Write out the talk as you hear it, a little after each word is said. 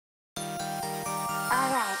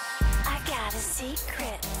Alright, I got a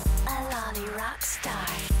secret, a LoliRock star.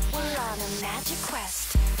 We're on a magic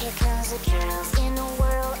quest. Here comes the girls in a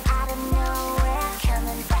world out of nowhere,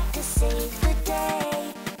 coming back to save the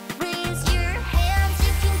day. Raise your hands,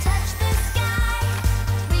 you can touch the sky.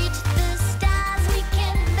 Reach the stars, we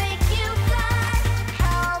can make you fly.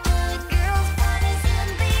 All the girls' fun is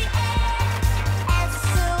in the air.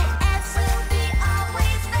 SOS will be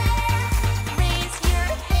always there. Raise your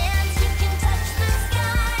hands, you can touch the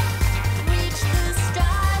sky. Reach the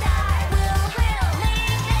stars, I will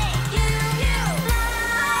make you fly.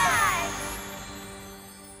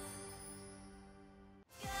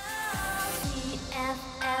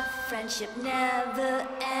 BFF, friendship never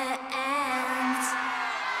ends.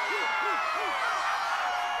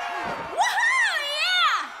 Woohoo!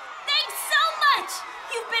 Yeah! Thanks so much!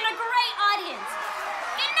 You've been a great audience.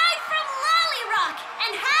 Good night from LoliRock,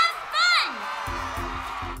 and have fun!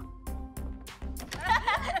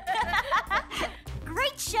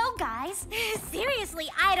 Great show, guys. Seriously,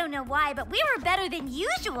 I don't know why, but we were better than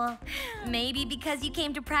usual. Maybe because you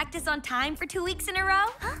came to practice on time for 2 weeks in a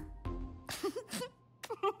row? Huh?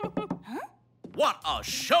 What a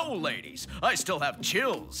show, ladies! I still have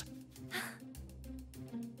chills.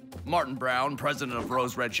 Martin Brown, president of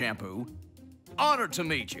Rose Red Shampoo. Honored to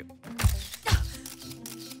meet you.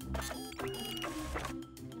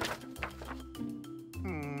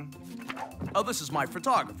 Oh, this is my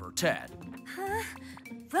photographer, Ted. Huh?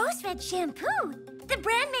 Rose Red Shampoo? The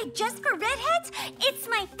brand made just for redheads? It's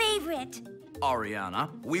my favorite. Auriana,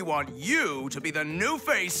 we want you to be the new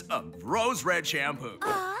face of Rose Red Shampoo.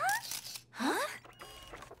 Huh?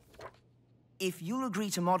 If you'll agree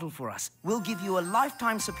to model for us, we'll give you a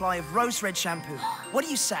lifetime supply of Rose Red Shampoo. What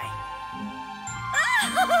do you say?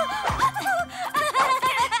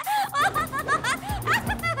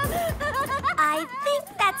 I think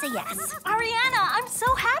that's a yes. Auriana, I'm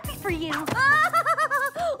so happy for you.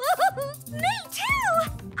 Me too!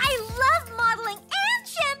 I love modeling and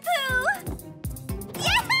shampoo!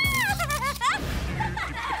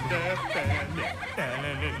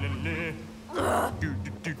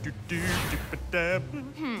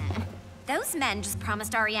 Those men just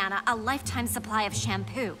promised Auriana a lifetime supply of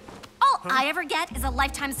shampoo. All I ever get is a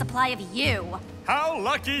lifetime supply of you. How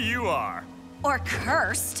lucky you are. Or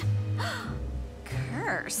cursed.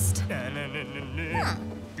 Cursed.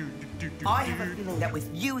 I have a feeling that with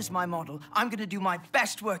you as my model, I'm gonna do my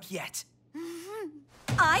best work yet.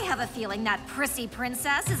 I have a feeling that prissy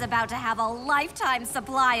princess is about to have a lifetime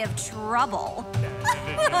supply of trouble.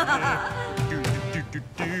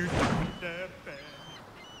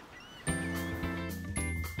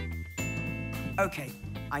 Okay,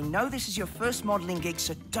 I know this is your first modeling gig,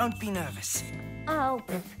 so don't be nervous. Oh,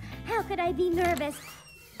 how could I be nervous?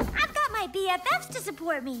 I've got my BFFs to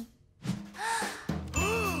support me.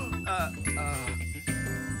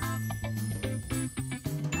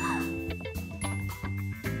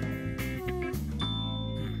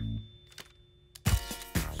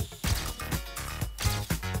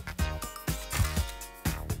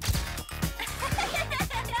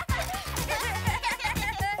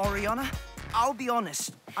 Auriana, I'll be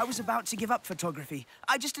honest. I was about to give up photography.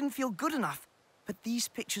 I just didn't feel good enough. But these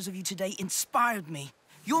pictures of you today inspired me.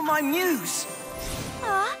 You're my muse.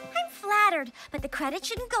 Aw, I'm flattered, but the credit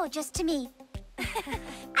shouldn't go just to me.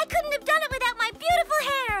 I couldn't have done it without my beautiful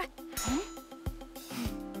hair.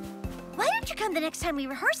 Why don't you come the next time we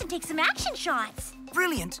rehearse and take some action shots?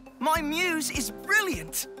 Brilliant. My muse is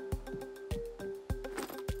brilliant.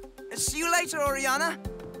 See you later, Auriana.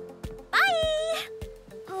 Bye!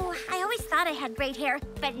 Oh, I always thought I had great hair,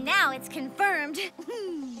 but now it's confirmed.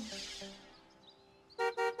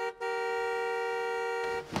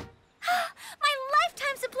 My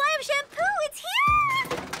lifetime supply of shampoo, it's here!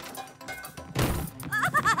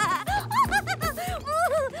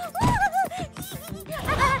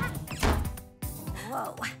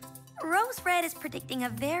 Whoa. Rose Red is predicting a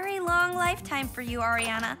very long lifetime for you,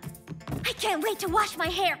 Auriana. I can't wait to wash my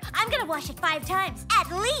hair. I'm gonna wash it 5 times, at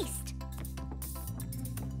least.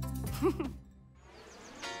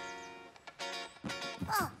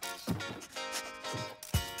 Oh.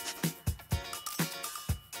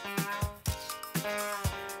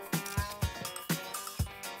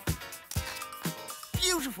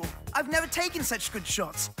 Beautiful. I've never taken such good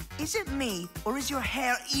shots. Is it me, or is your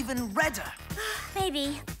hair even redder?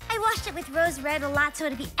 Maybe. I washed it with Rose Red a lot so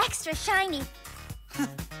it'd be extra shiny. Now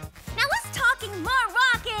let's talking more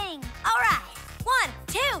rocking. All right. 1,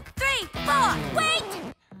 2, 3, 4.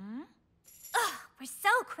 Wait! Ugh, we're so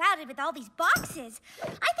crowded with all these boxes. I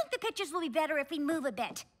think the pictures will be better if we move a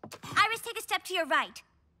bit. Iris, take a step to your right.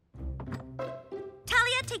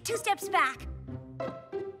 Talia, take 2 steps back.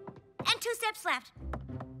 2 steps left.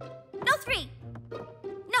 No, 3.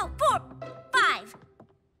 No, 4, 5.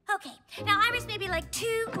 Okay, now Iris, maybe like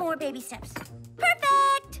 2 more baby steps.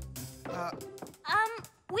 Perfect!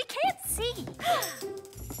 We can't see.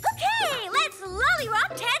 Okay, let's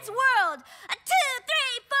LoliRock Ted's world. 2,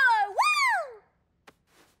 3, 4, woo!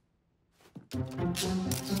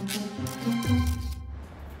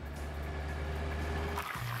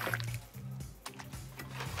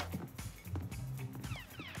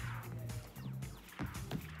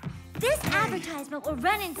 This advertisement will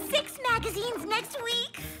run in 6 magazines next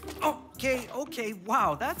week. Okay,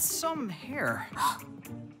 wow, that's some hair.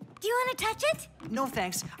 Do you want to touch it? No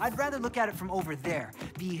thanks, I'd rather look at it from over there,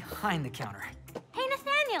 behind the counter. Hey,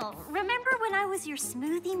 Nathaniel, remember when I was your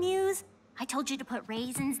smoothie muse? I told you to put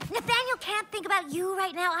raisins. Nathaniel can't think about you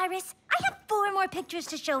right now, Iris. I have 4 more pictures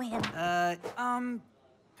to show him. Ariana,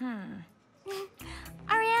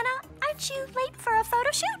 aren't you late for a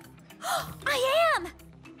photo shoot? I am!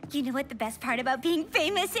 You know what the best part about being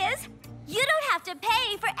famous is? You don't have to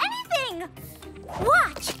pay for anything!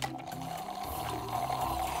 Watch!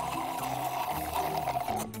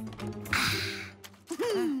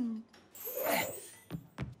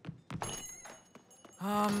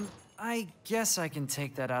 I guess I can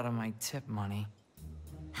take that out of my tip money.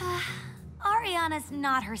 Ariana's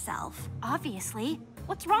not herself, obviously.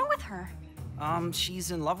 What's wrong with her?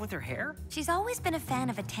 She's in love with her hair? She's always been a fan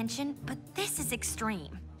of attention, but this is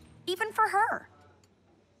extreme. Even for her.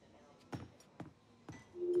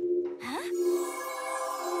 Huh?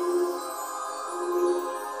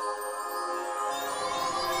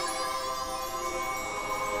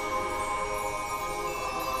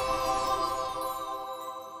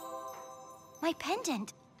 My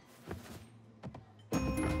pendant.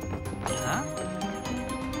 Huh?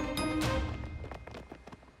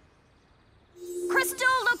 Crystal,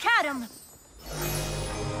 look at him!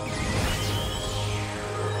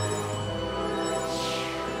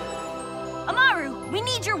 Amaru, we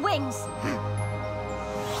need your wings!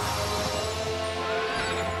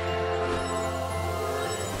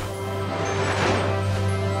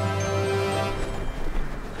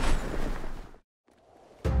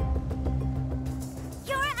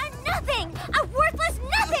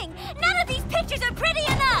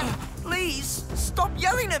 Stop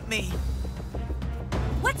yelling at me!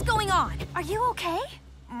 What's going on? Are you okay?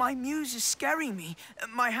 My muse is scaring me.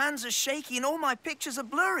 My hands are shaky and all my pictures are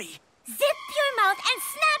blurry. Zip your mouth and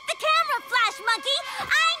snap the camera, Flash Monkey!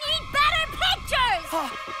 I need better pictures!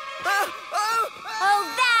 Oh,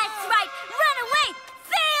 that's right! Run away,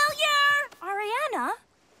 failure! Ariana,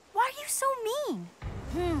 why are you so mean?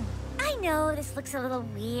 I know this looks a little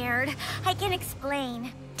weird. I can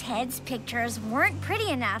explain. Ted's pictures weren't pretty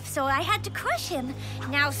enough, so I had to crush him.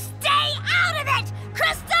 Now stay out of it!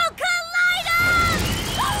 Crystal Collider!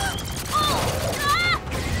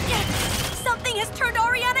 Something has turned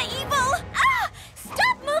Auriana evil!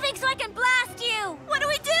 Stop moving so I can blast you! What do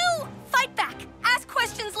we do? Fight back. Ask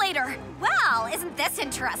questions later. Well, isn't this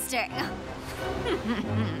interesting?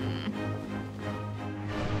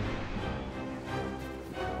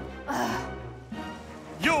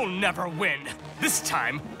 You'll never win. This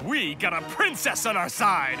time, we got a princess on our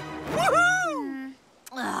side. Woohoo!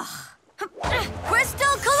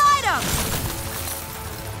 Crystal Collider!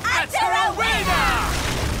 At Auriana!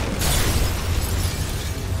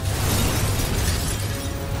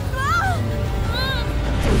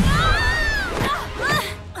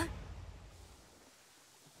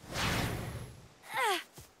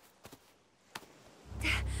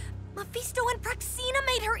 Mephisto and Praxina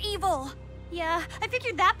made her evil. Yeah, I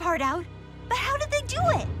figured that part out. But how did they do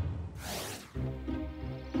it?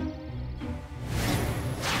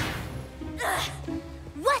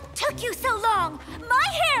 What took you so long? My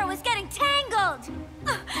hair was getting tangled!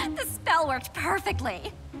 The spell worked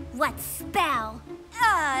perfectly. What spell?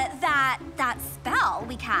 That spell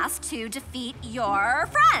we cast to defeat your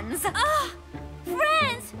friends.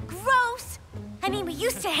 Friends? Gross! I mean, we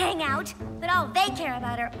used to hang out, but all they care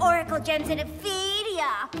about are Oracle gems and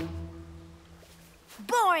Ephedia.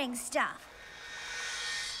 Boring stuff.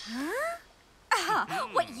 Huh?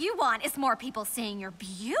 What you want is more people seeing your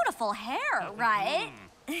beautiful hair, right?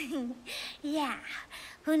 Yeah,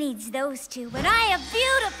 who needs those two when I have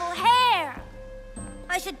beautiful hair?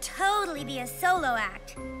 I should totally be a solo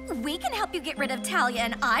act. We can help you get rid of Talia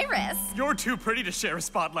and Iris. You're too pretty to share a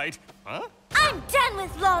spotlight. Huh? I'm done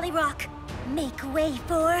with LoliRock. Make way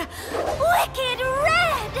for Wicked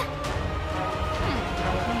Red!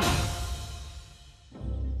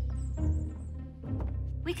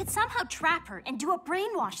 We could somehow trap her and do a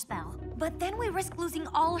brainwash spell. But then we risk losing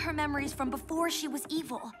all her memories from before she was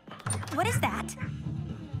evil. What is that?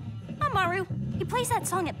 Maru. He plays that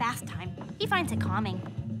song at bath time. He finds it calming.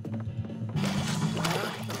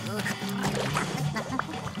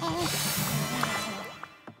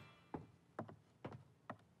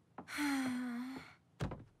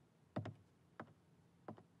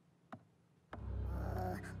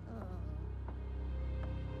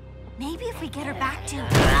 Maybe if we get her back to...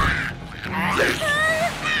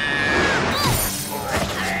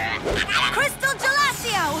 Crystal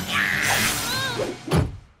Gelatio!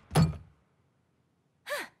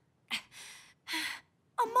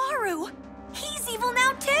 Amaru! He's evil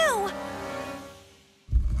now, too!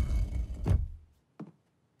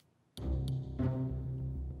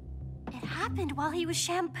 It happened while he was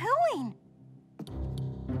shampooing.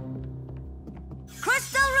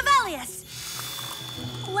 Crystal Revelius!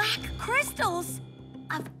 Black crystals!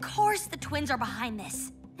 Of course the twins are behind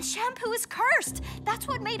this. The shampoo is cursed. That's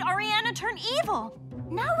what made Auriana turn evil.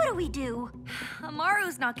 Now what do?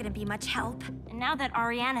 Amaru's not gonna be much help. And now that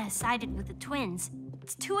Auriana has sided with the twins,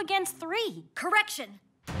 it's 2 against 3. Correction.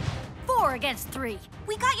 4 against 3.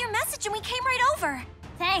 We got your message and we came right over.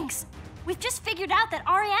 Thanks. We've just figured out that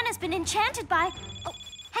Auriana's been enchanted by... Oh,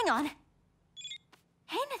 hang on.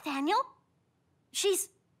 Hey, Nathaniel. She's...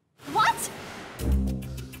 What?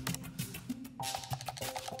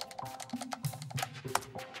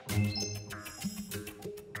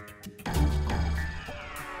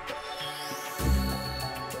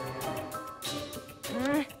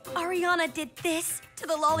 Auriana did this to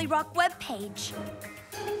the LoliRock webpage.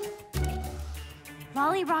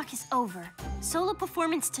 LoliRock is over. Solo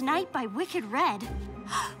performance tonight by Wicked Red.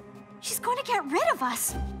 She's going to get rid of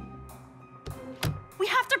us. We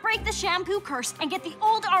have to break the shampoo curse and get the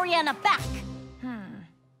old Auriana back.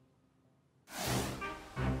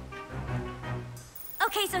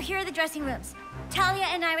 Okay, so here are the dressing rooms. Talia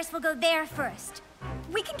and Iris will go there first.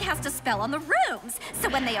 We can cast a spell on the rooms, so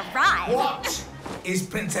when they arrive... What is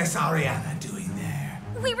Princess Auriana doing there?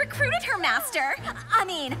 We recruited her, Master.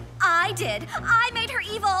 I did. I made her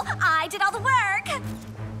evil. I did all the work.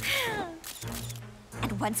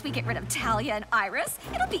 And once we get rid of Talia and Iris,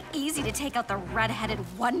 it'll be easy to take out the red-headed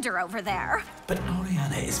wonder over there. But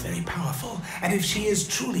Auriana is very powerful, and if she is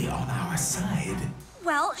truly on our side...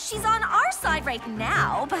 Well, she's on our side right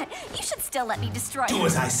now, but you should still let me destroy her. Do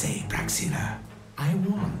as I say, Praxina. I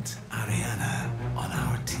want Auriana on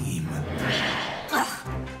our team.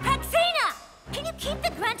 Praxina! Can you keep the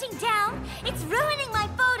grunting down? It's ruining my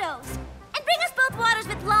photos. And bring us both waters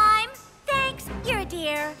with lime. Thanks, you're a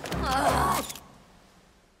dear.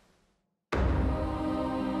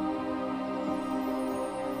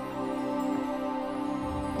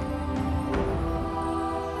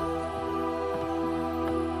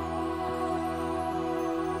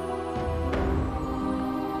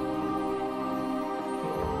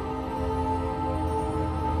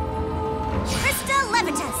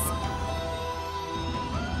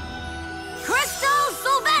 Crystal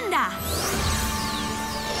Sylvanda!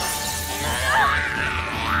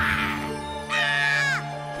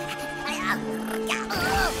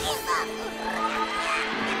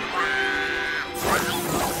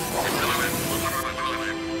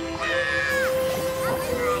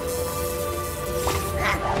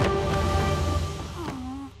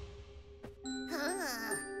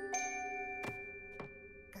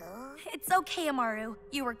 It's okay, Amaru.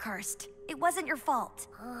 You were cursed. It wasn't your fault.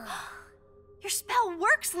 Your spell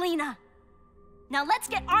works, Lena. Now let's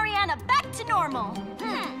get Auriana back to normal.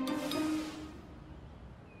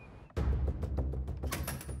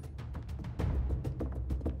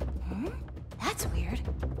 That's weird.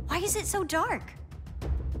 Why is it so dark?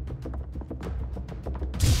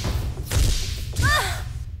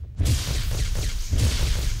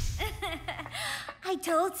 I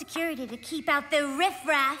told security to keep out the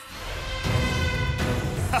riffraff.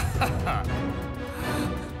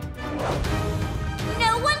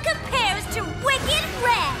 No one compares to Wicked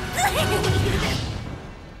Red!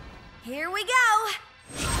 Here we go.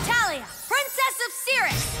 Talia, Princess of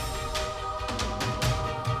Cirrus.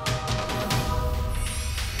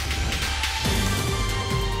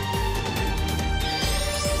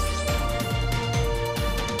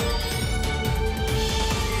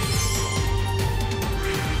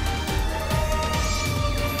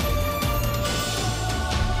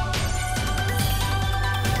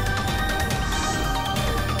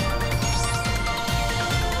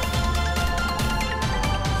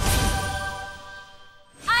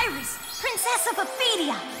 Princess of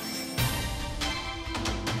Ophelia!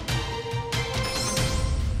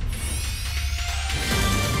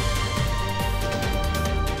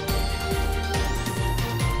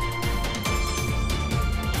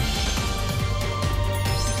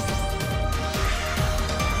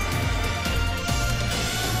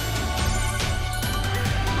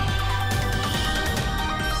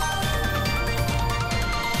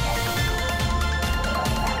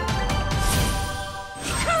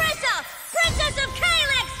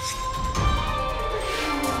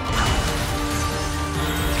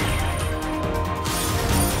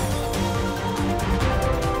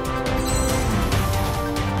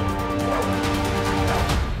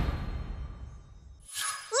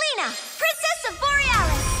 Auriana, Princess of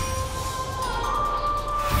Borealis!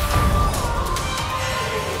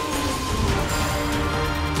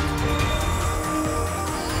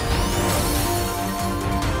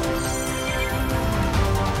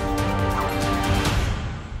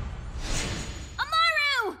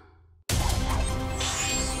 Amaru!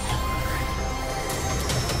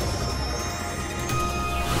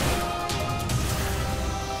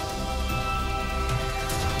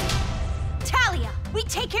 Talia, we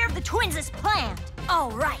take care of the twins as planned.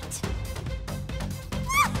 All right.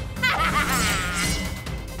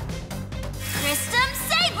 Crystum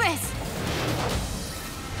Sabris!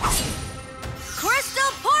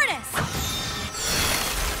 Crystal Portis!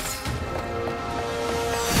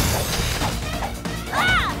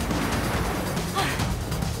 Ah!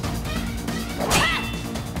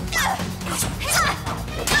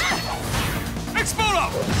 Explodo!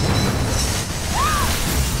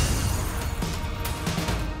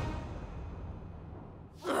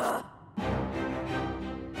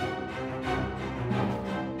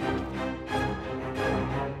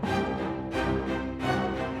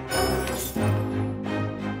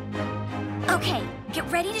 Okay, get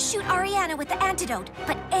ready to shoot Auriana with the antidote,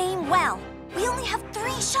 but aim well. We only have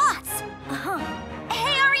 3 shots. Uh-huh.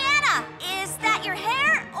 Hey, Auriana! Is that your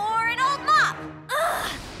hair or an old mop?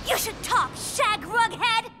 Ugh, you should talk, shag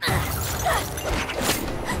rughead!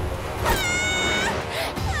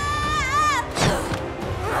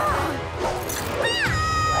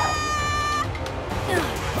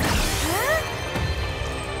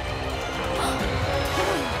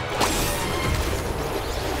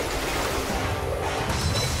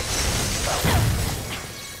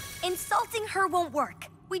 Insulting her won't work.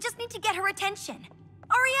 We just need to get her attention.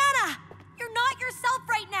 Auriana! You're not yourself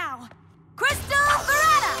right now! Crystal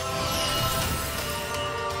Verata!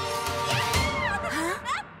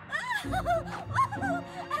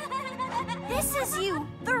 This is you,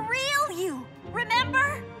 the real you.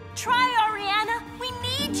 Remember? Try, Auriana. We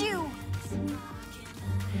need you.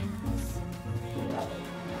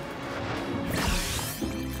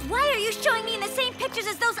 Why are you showing me in the same pictures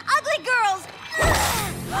as those ugly girls?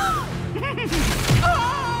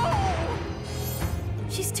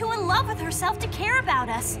 She's too in love with herself to care about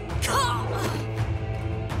us.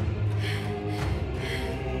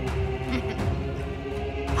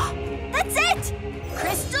 That's it!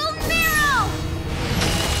 Crystal Miro!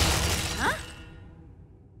 Huh?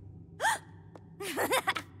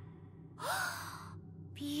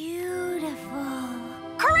 Beautiful.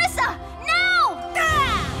 Carissa, now!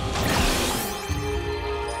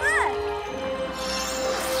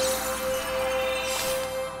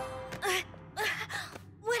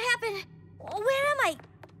 What happened? Where am I?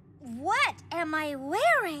 What am I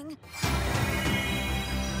wearing?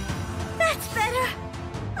 That's better.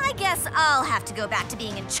 I guess I'll have to go back to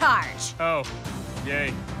being in charge. Oh,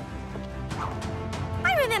 yay.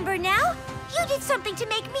 I remember now. You did something to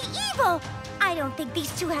make me evil. I don't think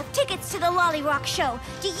these two have tickets to the LoliRock show.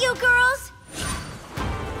 Do you, girls?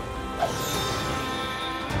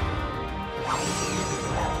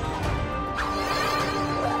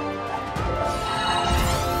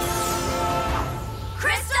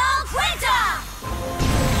 Crystal Quinta!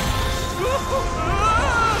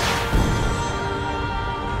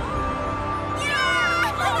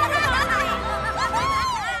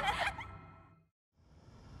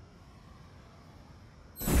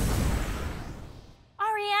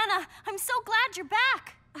 Auriana, I'm so glad you're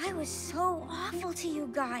back. I was so awful to you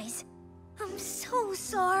guys. I'm so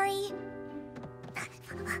sorry.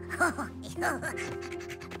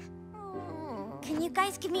 Can you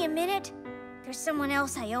guys give me a minute? There's someone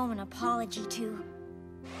else I owe an apology to.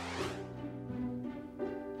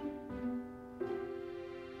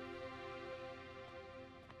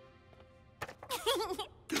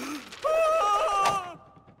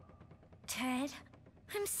 Ted,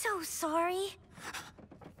 I'm so sorry.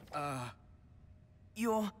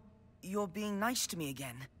 You're being nice to me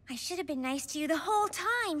again. I should have been nice to you the whole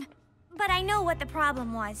time. But I know what the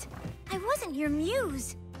problem was. I wasn't your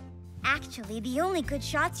muse. Actually, the only good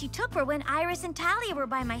shots you took were when Iris and Talia were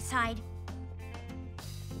by my side.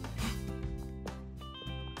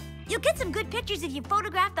 You'll get some good pictures if you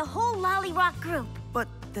photograph the whole LoliRock group. But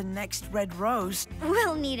the next red rose...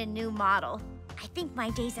 We'll need a new model. I think my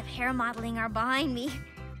days of hair modeling are behind me.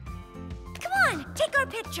 Come on, take our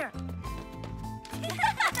picture.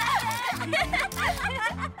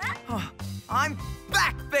 Oh, I'm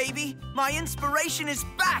back, baby! My inspiration is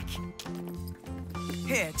back!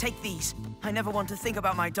 Here, take these. I never want to think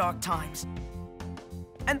about my dark times.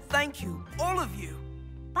 And thank you, all of you.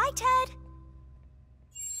 Bye, Ted.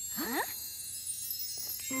 Huh?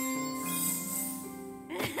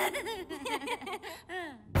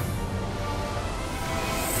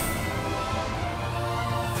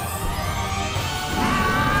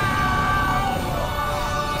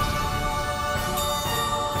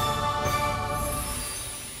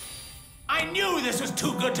 I knew this was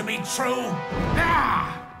too good to be true!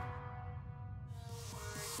 Ah!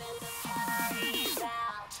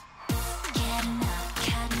 Getting up,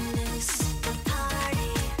 cutting loose, the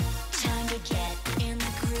party. Time to get in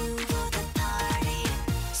the groove of the party.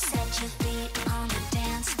 Set your feet on the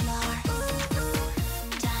dance floor. Ooh, ooh.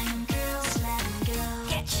 Diamond girls, let 'em go.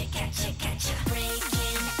 Getcha, getcha, getcha.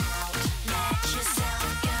 Breaking out, let yourself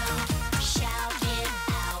go. Shout it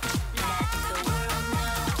out, let the world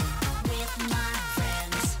know. With my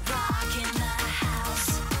friends, rocking the house.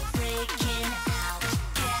 Breaking out,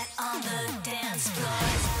 get on the dance floor.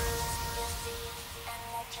 And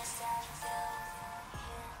let yourself go.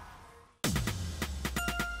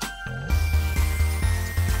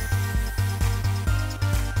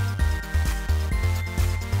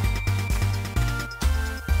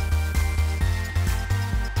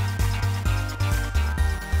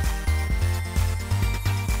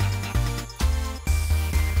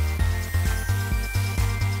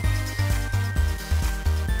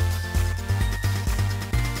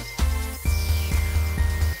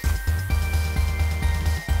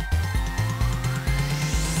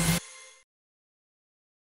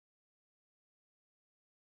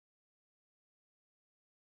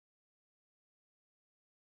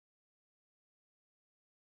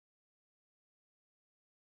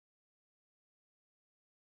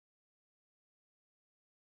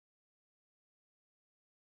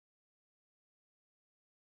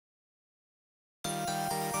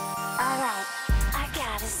 Alright, I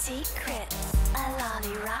got a secret, a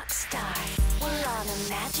LoliRock star. We're on a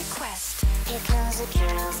magic quest. Here comes the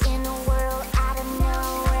girls in a world out of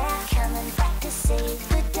nowhere, coming back to save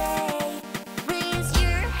the day. Raise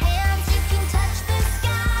your hands, you can touch the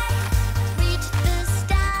sky. Reach the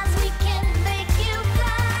stars, we can make you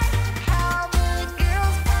fly. All the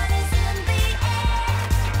girls' fun is in the air.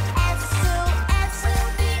 SOS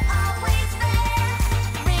will be always there.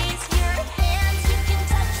 Raise your hands, you can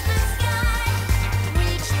touch the sky.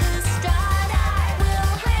 Reach the stars, I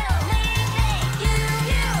will really make you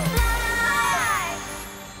fly.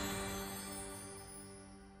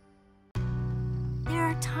 There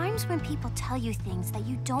are times when people tell you things that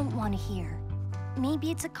you don't want to hear.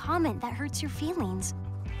 Maybe it's a comment that hurts your feelings.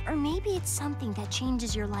 Or maybe it's something that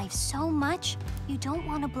changes your life so much you don't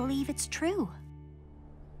want to believe it's true.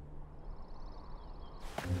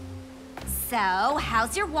 So,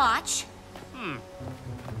 how's your watch?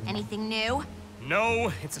 Anything new?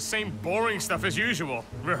 No, it's the same boring stuff as usual.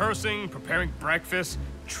 Rehearsing, preparing breakfast.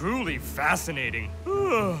 Truly fascinating.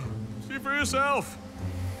 See for yourself.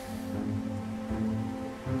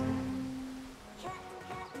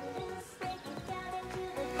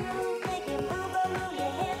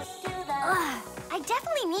 Ugh, I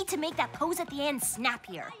definitely need to make that pose at the end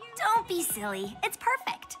snappier. Don't be silly. It's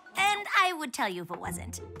perfect. And I would tell you if it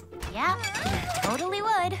wasn't. Yeah, totally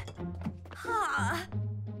would.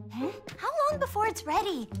 How long before it's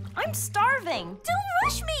ready? I'm starving. Don't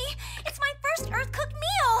rush me! It's my first Earth-cooked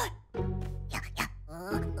meal!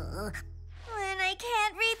 And I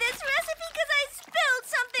can't read this recipe because I spilled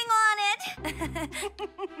something on it.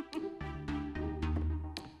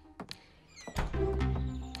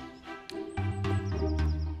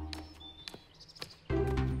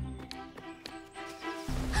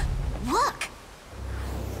 Look!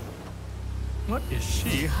 What is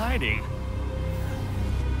she hiding?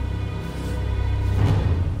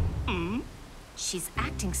 She's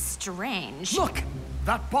acting strange. Look!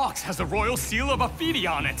 That box has the royal seal of Afidi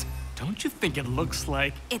on it. Don't you think it looks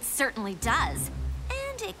like... It certainly does.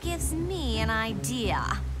 And it gives me an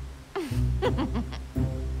idea.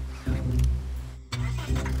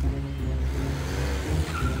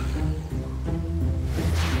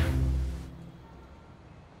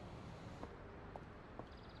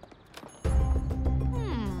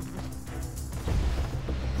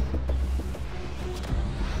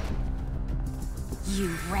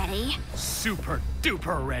 You ready? Super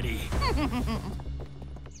duper ready.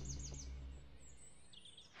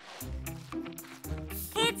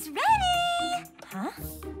 It's ready! Huh?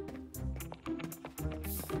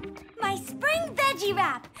 My spring veggie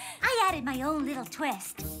wrap. I added my own little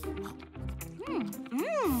twist.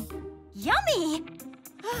 Yummy!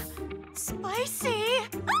 Spicy!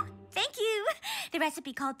 Oh, thank you. The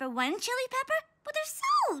recipe called for 1 chili pepper, but they're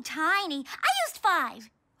so tiny. I used 5.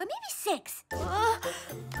 Or maybe 6.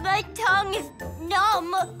 My tongue is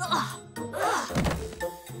numb.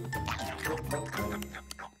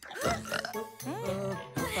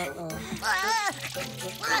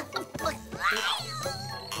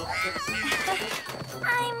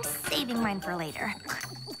 mine for later.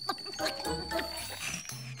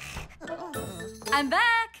 I'm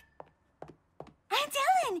back! Aunt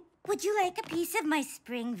Ellen, would you like a piece of my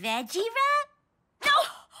spring veggie wrap? No!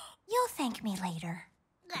 You'll thank me later.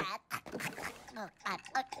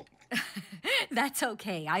 That's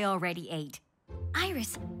okay, I already ate.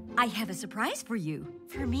 Iris, I have a surprise for you.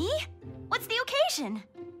 For me? What's the occasion?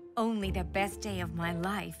 Only the best day of my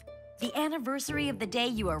life. The anniversary of the day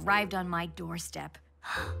you arrived on my doorstep.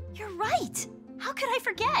 You're right. How could I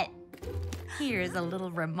forget? Here's a little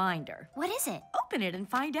reminder. What is it? Open it and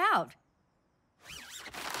find out.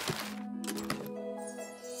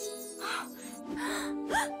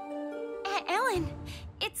 Aunt Ellen,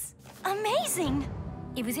 it's amazing.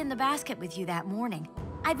 It was in the basket with you that morning.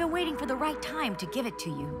 I've been waiting for the right time to give it to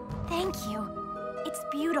you. Thank you. It's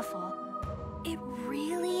beautiful. It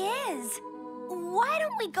really is. Why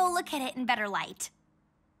don't we go look at it in better light?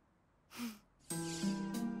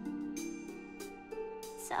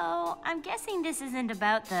 So, I'm guessing this isn't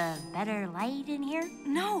about the better light in here?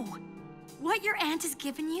 No. What your aunt has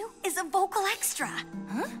given you is a vocal extra.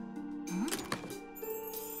 Huh?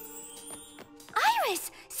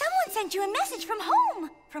 Iris, someone sent you a message from home.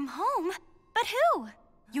 From home? But who?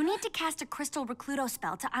 You need to cast a crystal recludo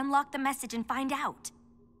spell to unlock the message and find out.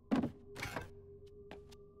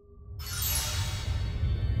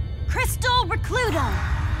 Crystal Recludo!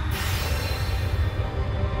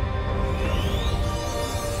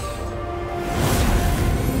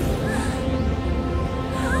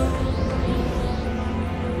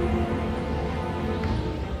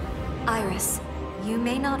 Iris, you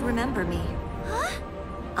may not remember me. Huh?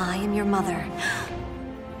 I am your mother.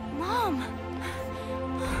 Mom!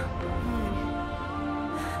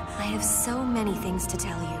 I have so many things to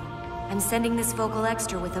tell you. I'm sending this vocal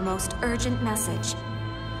extra with the most urgent message.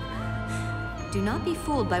 Do not be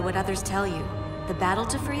fooled by what others tell you. The battle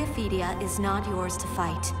to free Ephedia is not yours to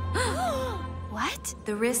fight. What?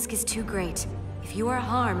 The risk is too great. If you are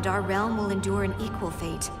harmed, our realm will endure an equal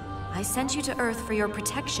fate. I sent you to Earth for your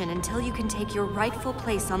protection until you can take your rightful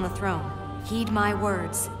place on the throne. Heed my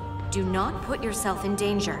words. Do not put yourself in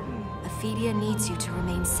danger. Ephedia needs you to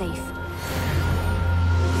remain safe.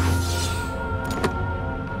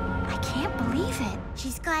 I can't believe it.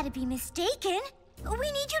 She's gotta be mistaken.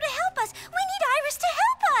 We need you to help us. We need Iris to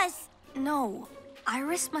help us. No,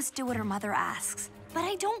 Iris must do what her mother asks. But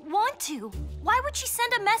I don't want to. Why would she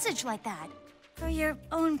send a message like that? For your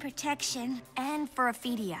own protection. And for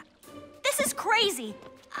Ephedia. This is crazy.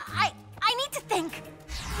 I need to think.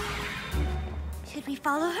 Should we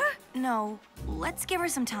follow her? No, let's give her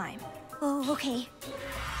some time. Oh, okay.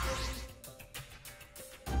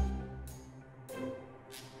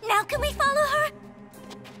 Now can we follow her?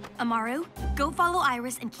 Amaru, go follow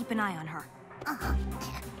Iris and keep an eye on her.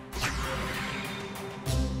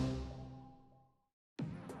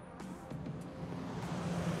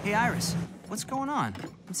 Hey, Iris, what's going on?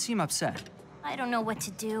 You seem upset. I don't know what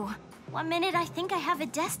to do. One minute I think I have a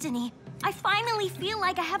destiny. I finally feel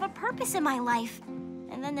like I have a purpose in my life.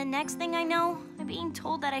 And then the next thing I know, I'm being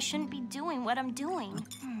told that I shouldn't be doing what I'm doing.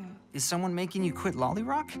 Is someone making you quit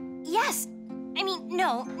LoliRock? Yes. I mean,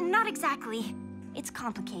 no, not exactly. It's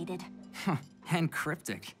complicated. And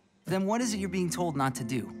cryptic. Then what is it you're being told not to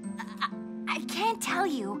do? I can't tell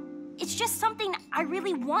you. It's just something I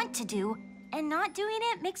really want to do. And not doing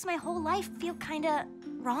it makes my whole life feel kinda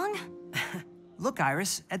wrong. Look,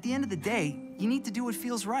 Iris, at the end of the day, you need to do what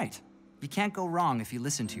feels right. You can't go wrong if you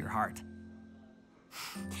listen to your heart.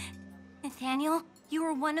 Nathaniel, you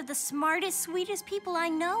are one of the smartest, sweetest people I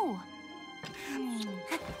know.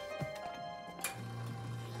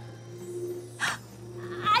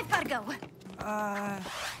 I've gotta go.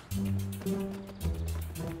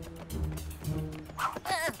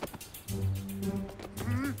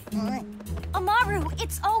 Amaru,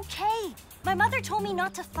 it's okay. My mother told me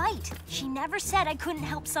not to fight. She never said I couldn't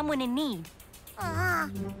help someone in need.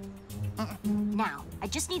 Now, I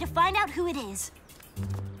just need to find out who it is.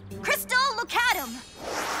 Crystal, look at him!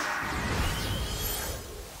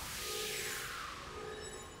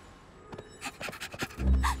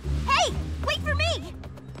 Hey, wait for me!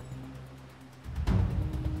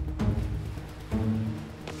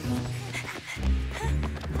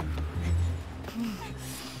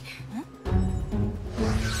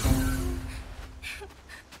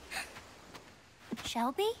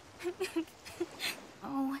 Shelby?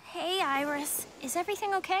 Oh, hey, Iris. Is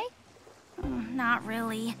everything okay? Not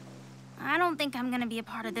really. I don't think I'm gonna be a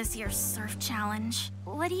part of this year's surf challenge.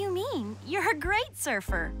 What do you mean? You're a great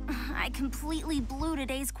surfer. I completely blew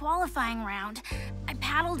today's qualifying round. I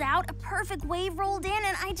paddled out, a perfect wave rolled in,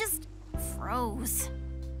 and I just froze.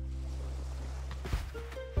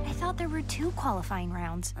 I thought there were 2 qualifying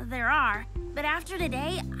rounds. There are, but after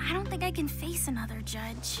today, I don't think I can face another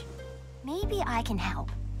judge. Maybe I can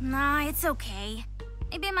help. Nah, it's okay.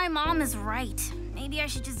 Maybe my mom is right. Maybe I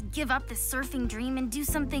should just give up this surfing dream and do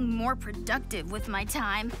something more productive with my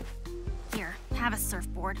time. Here, have a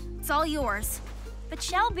surfboard. It's all yours. But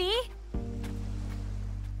Shelby...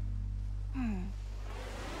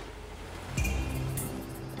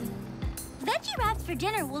 Veggie wraps for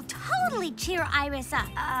dinner will totally cheer Iris up.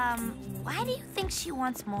 Why do you think she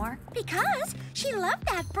wants more? Because she loved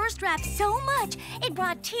that first wrap so much, it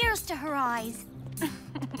brought tears to her eyes.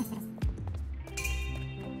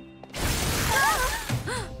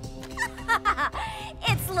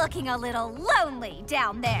 It's looking a little lonely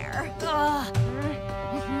down there.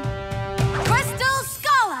 Crystal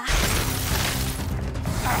Scala!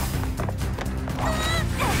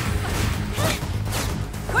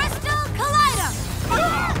 Crystal Kaleido!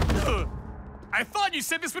 I thought you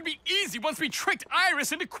said this would be easy once we tricked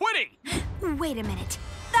Iris into quitting. Wait a minute.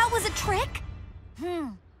 That was a trick?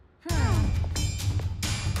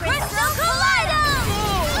 Crystal Kaleido!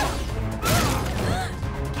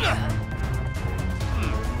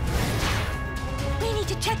 We need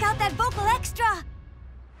to check out that vocal extra.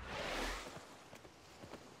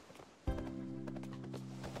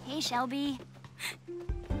 Hey, Shelby.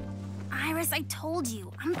 Iris, I told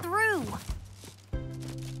you, I'm through.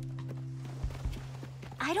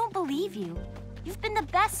 I don't believe you. You've been the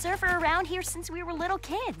best surfer around here since we were little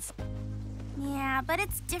kids. Yeah, but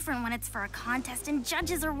it's different when it's for a contest and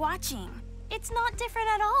judges are watching. It's not different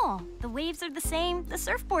at all. The waves are the same, the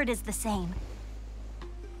surfboard is the same.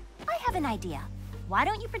 I have an idea. Why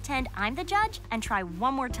don't you pretend I'm the judge and try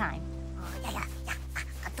one more time?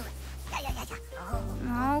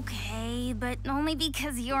 Okay, but only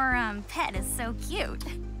because your pet is so cute.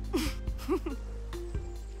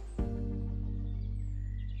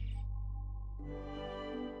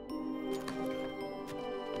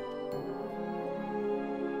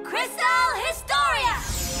 Crystal Historia!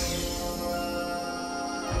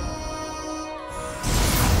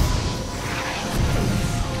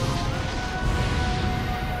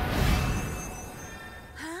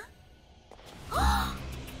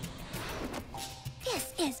 This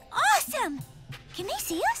is awesome! Can they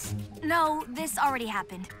see us? No, this already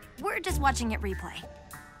happened. We're just watching it replay.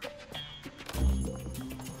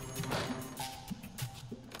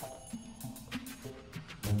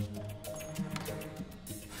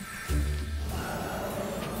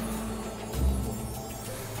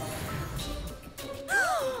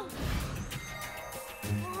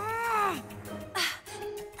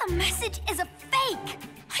 The message is a fake!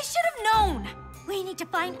 I should have known! We need to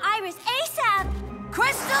find Iris ASAP!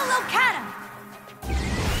 Crystal Locata!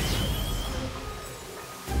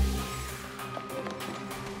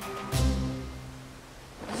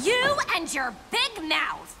 You and your big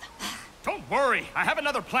mouth! Don't worry, I have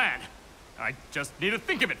another plan. I just need to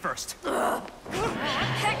think of it first.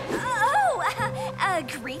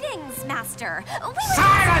 Greetings, Master.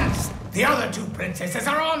 Silence! The other 2 princesses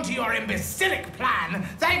are on to your imbecilic plan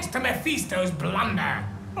thanks to Mephisto's blunder.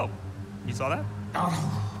 Oh, you saw that? Oh,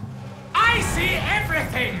 I see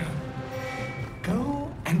everything!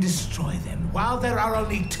 Go and destroy them while there are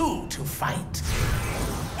only 2 to fight.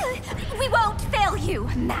 We won't fail you,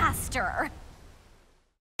 Master.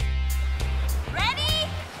 Ready?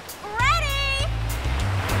 Ready!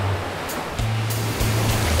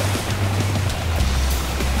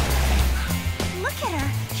 Look at her.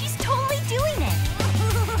 She's totally doing it.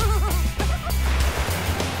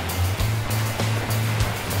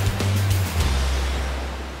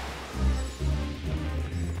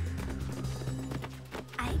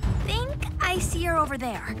 I think I see her over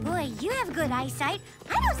there. Boy, you have good eyesight.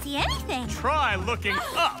 I don't see anything. Try looking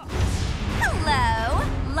up. Hello.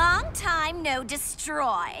 Long time no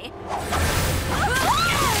destroy.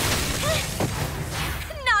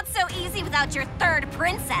 Not so easy without your 3rd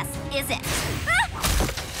princess, is it?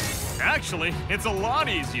 Actually, it's a lot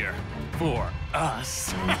easier for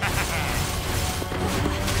us. Way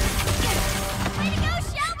to go,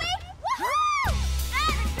 Shelby! Woohoo!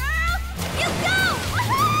 Atta girl! You go!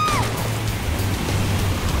 Woohoo!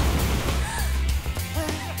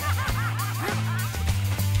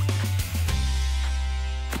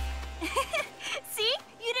 See?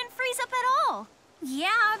 You didn't freeze up at all.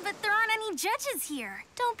 Yeah, but there aren't any judges here.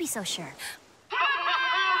 Don't be so sure. You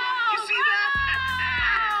see that?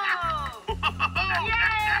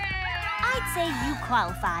 I'd say you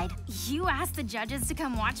qualified. You asked the judges to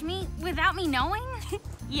come watch me without me knowing?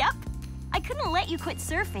 Yep. I couldn't let you quit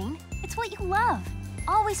surfing. It's what you love.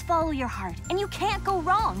 Always follow your heart, and you can't go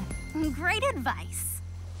wrong. Great advice.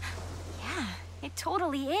 Yeah, It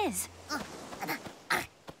totally is.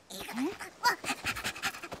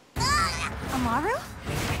 Amaru?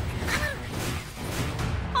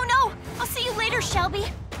 Oh no! I'll see you later, Shelby.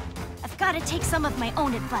 I've got to take some of my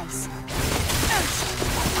own advice.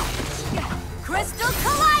 Crystal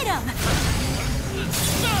Collidum!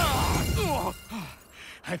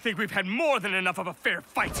 I think we've had more than enough of a fair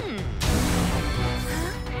fight.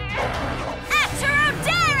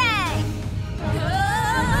 Acterodere!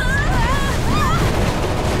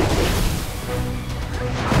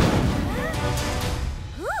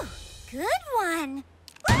 Ooh, good one.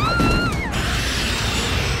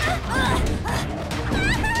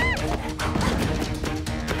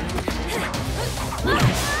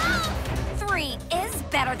 3 is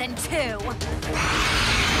better than 2.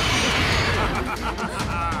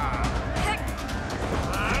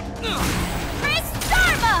 Chris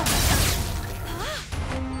Dharma!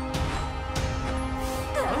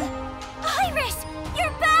 Iris,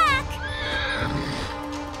 you're back!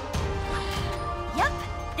 Yep,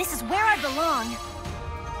 this is where I belong.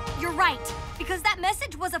 You're right, because that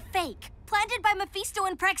message was a fake, planted by Mephisto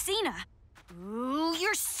and Praxina. Ooh,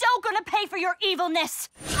 you're so gonna pay for your evilness!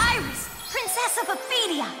 Iris, Princess of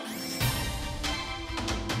Ophelia!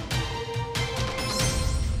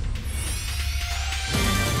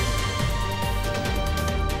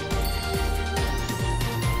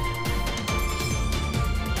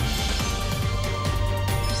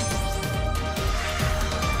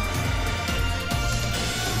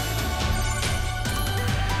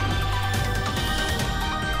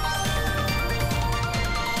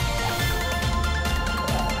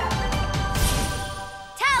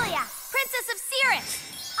 Talia, Princess of Cirrus!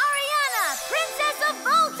 Auriana, Princess of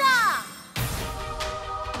Volta!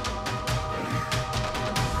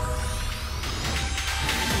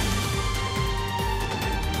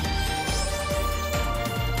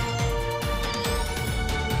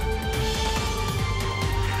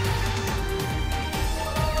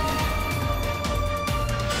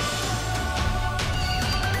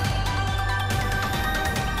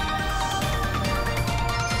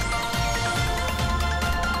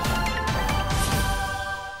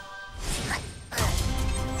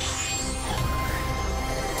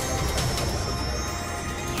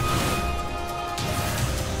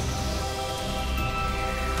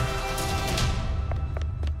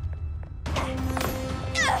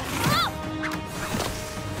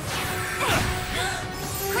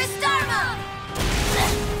 Chris Dharma!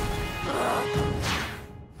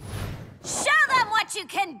 Show them what you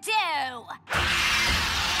can do!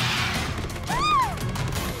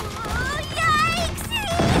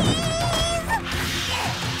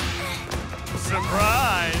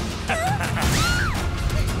 Surprise!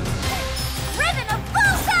 Ribbon of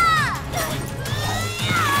Volta!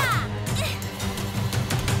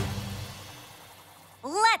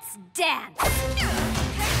 Let's dance!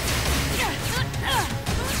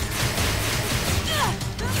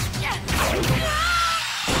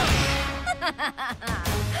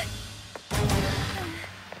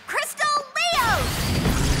 Crystal Leo!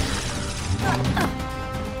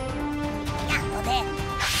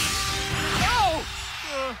 No!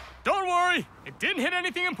 Don't worry, it didn't hit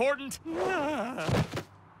anything important.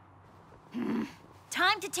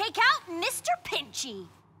 Time to take out Mr. Pinchy.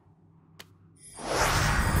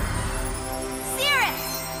 Cirrus!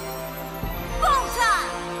 Volta!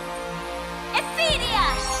 Ophelia!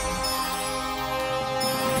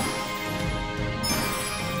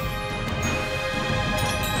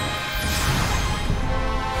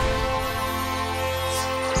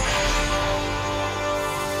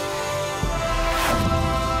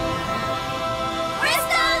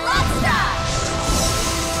 Krista Lobster!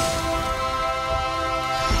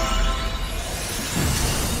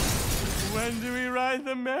 When do we ride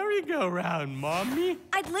the merry-go-round, Mommy?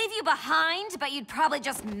 I'd leave you behind, but you'd probably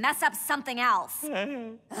just mess up something else.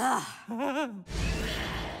 Oh,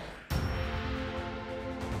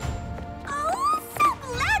 so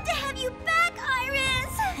glad to have you back,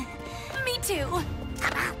 Iris! Me too.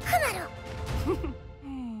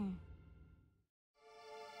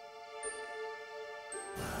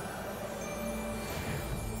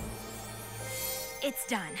 It's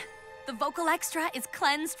done. The vocal extra is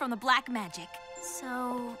cleansed from the black magic.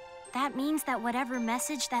 So, that means that whatever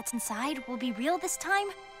message that's inside will be real this time?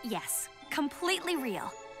 Yes, completely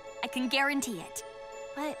real. I can guarantee it.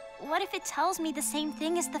 But what if it tells me the same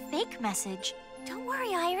thing as the fake message? Don't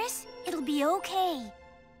worry, Iris. It'll be okay.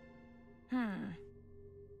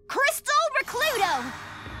 Crystal Recludo!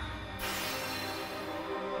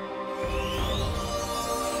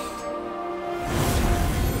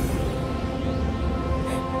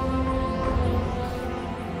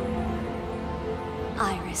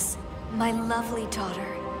 My lovely daughter,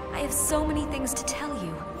 I have so many things to tell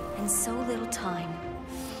you, and so little time.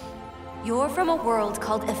 You're from a world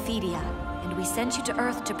called Ephedia, and we sent you to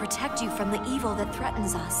Earth to protect you from the evil that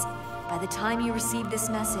threatens us. By the time you receive this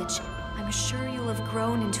message, I'm sure you'll have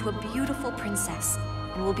grown into a beautiful princess,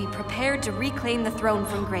 and will be prepared to reclaim the throne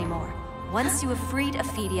from Greymore. Once you have freed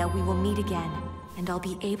Ephedia, we will meet again, and I'll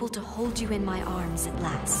be able to hold you in my arms at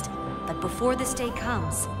last. But before this day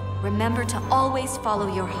comes, remember to always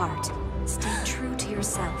follow your heart. Stay true to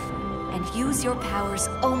yourself, and use your powers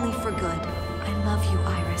only for good. I love you,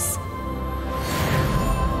 Iris.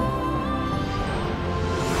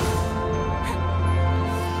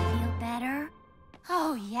 Feel better?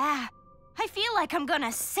 Oh, yeah. I feel like I'm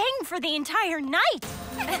gonna sing for the entire night.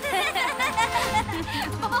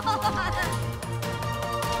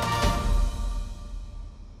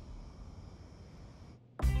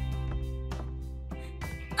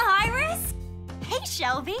 Iris? Hey,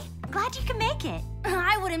 Shelby. Glad you can make it.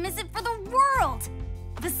 I wouldn't miss it for the world.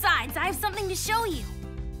 Besides, I have something to show you.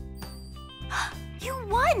 You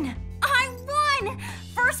won! I won!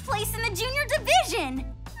 First place in the junior division!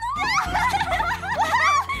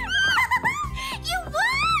 You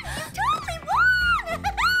won! You totally won!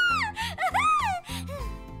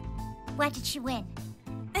 What did she win?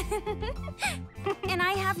 And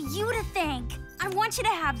I have you to thank. I want you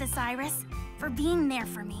to have this, Iris, for being there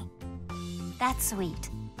for me. That's sweet,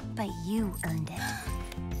 but you earned it.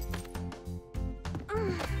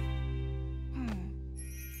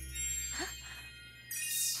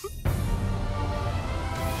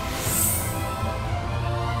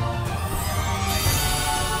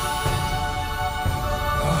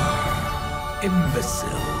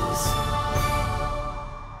 Imbeciles.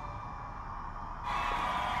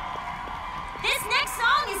 This next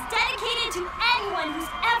song is dedicated to anyone who's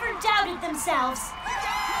ever doubted themselves.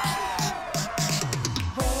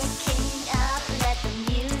 Waking up, let the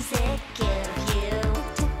music give you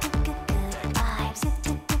good vibes,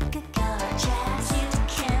 gorgeous. You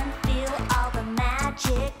can feel all the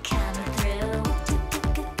magic come through.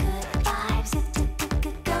 Good vibes,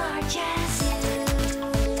 gorgeous. You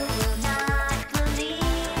will not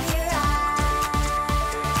believe your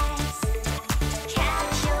eyes.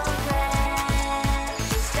 Catch your breath,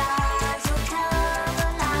 the stars will come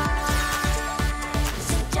alive.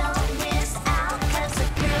 So don't miss out, 'cause the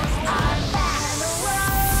girls are back. The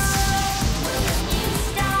world with a new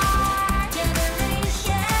star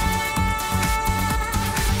generation.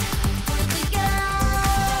 With the girl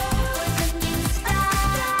with a new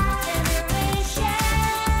star generation.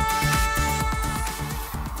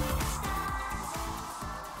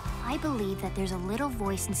 I believe that there's a little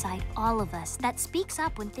voice inside all of us that speaks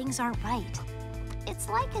up when things aren't right. It's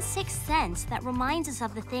like a sixth sense that reminds us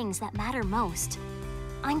of the things that matter most.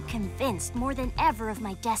 I'm convinced more than ever of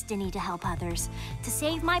my destiny to help others, to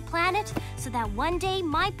save my planet, so that one day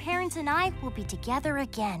my parents and I will be together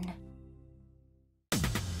again.